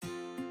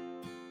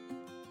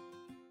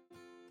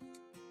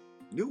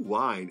New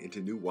wine into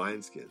new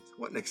wineskins.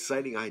 What an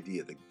exciting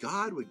idea that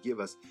God would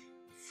give us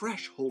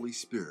fresh Holy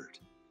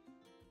Spirit.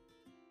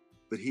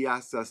 But He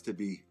asks us to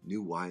be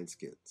new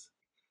wineskins.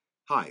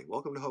 Hi,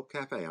 welcome to Hope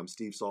Cafe. I'm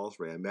Steve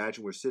Salisbury. I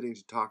imagine we're sitting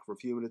to talk for a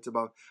few minutes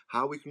about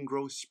how we can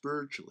grow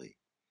spiritually.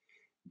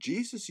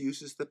 Jesus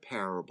uses the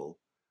parable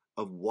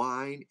of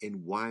wine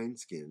and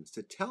wineskins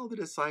to tell the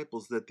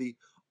disciples that the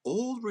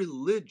old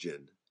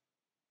religion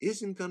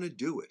isn't going to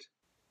do it.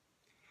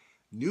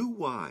 New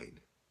wine,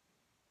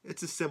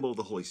 it's a symbol of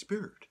the Holy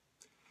Spirit.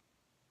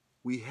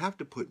 We have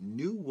to put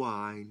new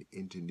wine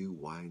into new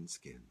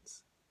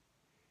wineskins.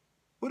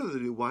 What are the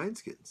new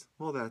wineskins?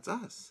 Well, that's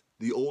us.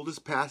 The old is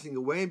passing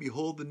away, and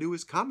behold, the new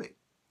is coming.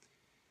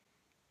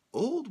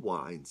 Old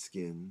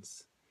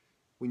wineskins,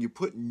 when you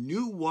put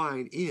new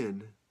wine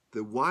in,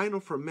 the wine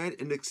will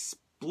ferment and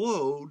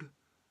explode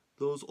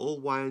those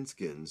old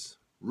wineskins,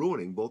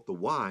 ruining both the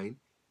wine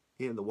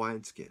and the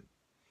wineskin.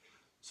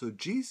 So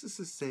Jesus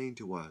is saying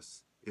to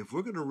us, if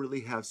we're going to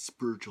really have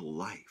spiritual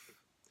life,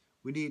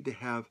 we need to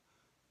have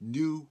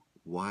new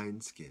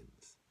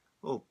wineskins.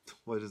 Well,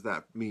 what does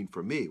that mean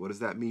for me? What does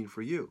that mean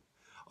for you?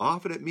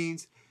 Often it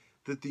means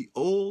that the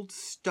old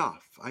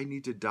stuff, I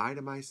need to die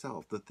to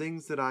myself, the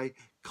things that I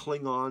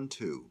cling on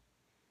to,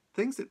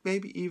 things that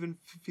maybe even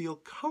feel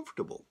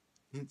comfortable.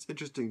 It's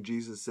interesting,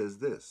 Jesus says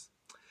this,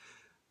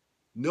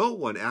 no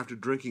one after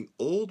drinking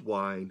old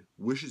wine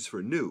wishes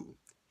for new.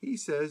 He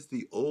says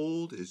the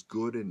old is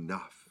good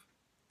enough.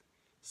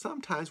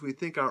 Sometimes we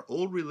think our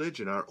old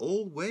religion, our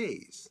old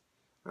ways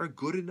are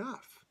good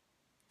enough.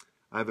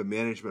 I have a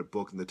management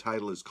book and the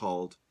title is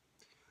called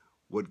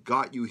What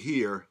Got You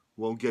Here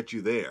Won't Get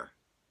You There.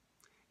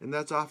 And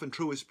that's often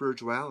true with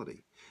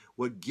spirituality.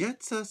 What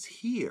gets us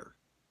here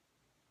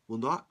will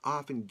not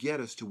often get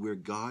us to where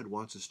God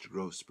wants us to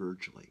grow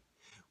spiritually.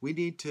 We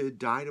need to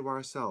die to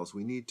ourselves.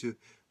 We need to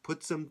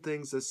put some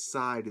things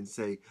aside and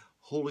say,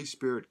 Holy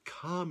Spirit,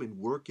 come and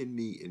work in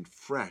me in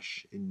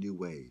fresh and new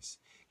ways.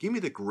 Give me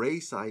the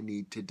grace I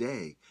need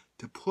today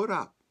to put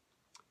up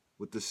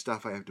with the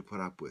stuff I have to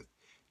put up with,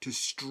 to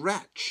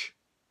stretch.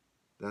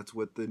 That's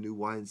what the new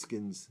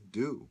wineskins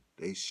do.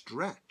 They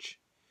stretch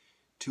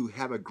to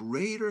have a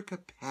greater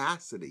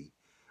capacity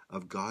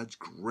of God's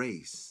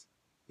grace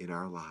in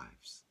our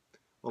lives.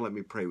 Well, let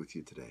me pray with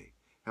you today.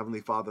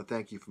 Heavenly Father,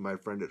 thank you for my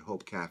friend at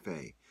Hope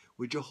Cafe.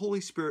 Would your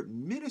Holy Spirit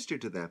minister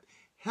to them,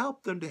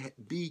 help them to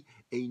be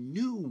a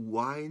new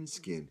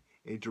wineskin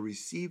and to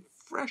receive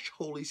fresh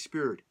Holy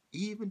Spirit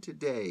even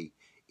today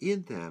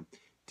in them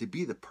to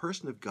be the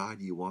person of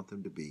God you want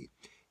them to be.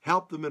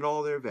 Help them in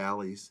all their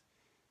valleys.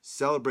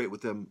 Celebrate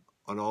with them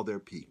on all their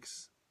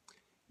peaks.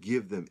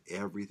 Give them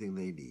everything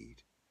they need.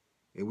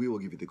 And we will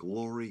give you the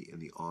glory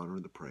and the honor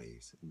and the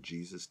praise. In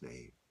Jesus'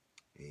 name,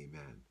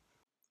 amen.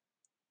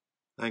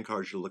 I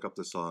encourage you to look up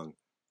the song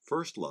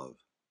First Love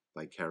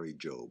by Carrie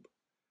Job.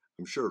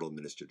 I'm sure it'll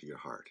minister to your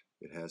heart.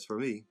 It has for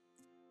me.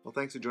 Well,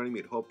 thanks for joining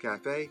me at Hope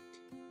Cafe.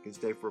 You can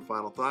stay for a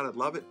final thought. I'd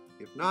love it.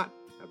 If not,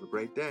 have a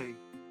great day.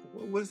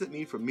 Well, what does it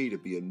mean for me to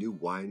be a new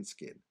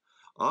wineskin?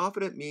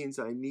 Often it means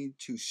I need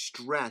to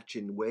stretch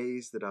in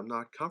ways that I'm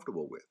not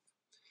comfortable with.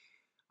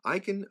 I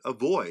can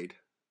avoid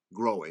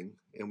growing,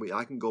 and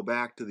I can go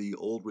back to the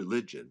old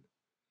religion,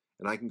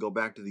 and I can go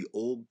back to the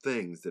old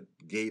things that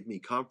gave me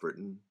comfort.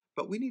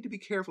 But we need to be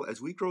careful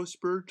as we grow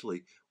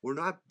spiritually. We're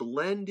not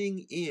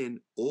blending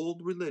in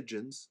old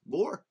religions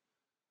or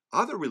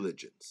other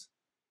religions.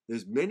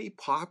 There's many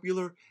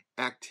popular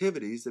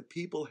activities that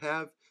people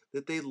have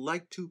that they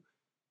like to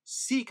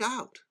seek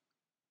out.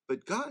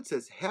 But God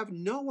says, have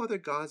no other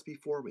gods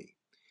before me.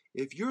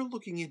 If you're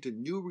looking into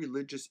new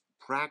religious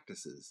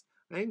practices,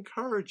 I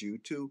encourage you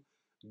to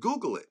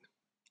Google it.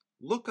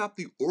 Look up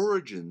the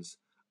origins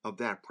of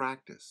that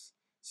practice.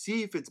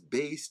 See if it's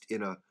based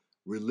in a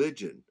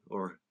religion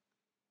or,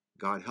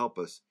 God help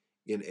us,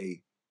 in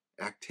a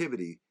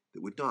activity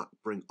that would not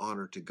bring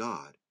honor to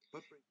God.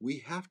 But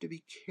we have to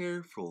be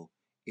careful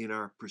in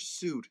our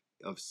pursuit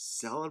of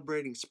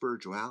celebrating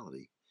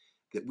spirituality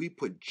that we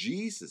put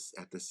Jesus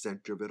at the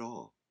center of it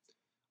all.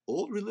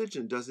 Old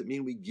religion doesn't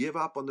mean we give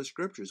up on the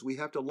scriptures. We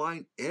have to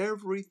line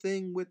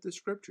everything with the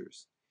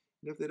scriptures.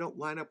 And if they don't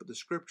line up with the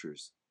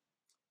scriptures,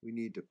 we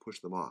need to push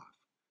them off.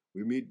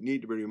 We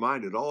need to be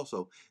reminded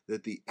also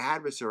that the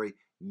adversary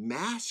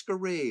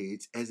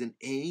masquerades as an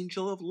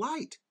angel of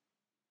light.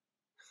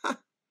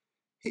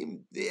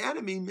 The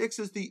enemy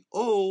mixes the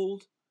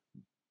old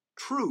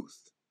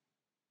truth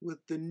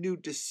with the new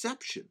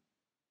deception.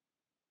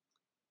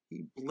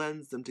 He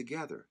blends them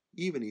together.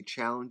 Even he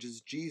challenges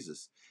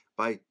Jesus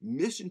by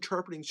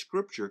misinterpreting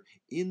scripture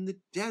in the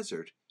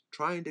desert,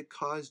 trying to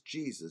cause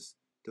Jesus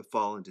to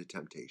fall into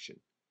temptation.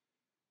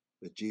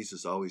 But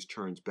Jesus always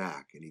turns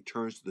back, and he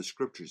turns to the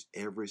scriptures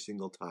every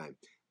single time.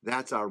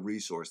 That's our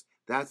resource.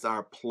 That's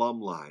our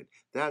plumb line.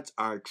 That's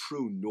our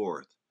true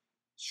north.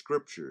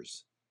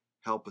 Scriptures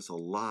help us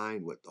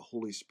align what the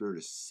Holy Spirit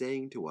is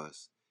saying to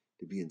us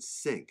to be in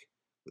sync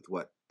with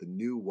what the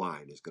new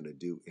wine is going to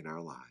do in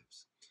our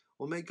lives.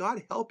 Well, may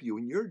God help you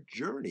in your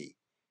journey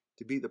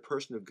to be the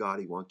person of God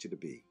he wants you to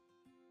be.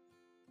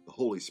 The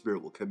Holy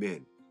Spirit will come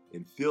in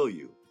and fill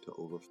you to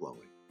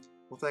overflowing.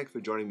 Well, thanks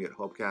for joining me at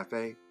Hope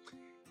Cafe.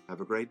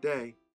 Have a great day.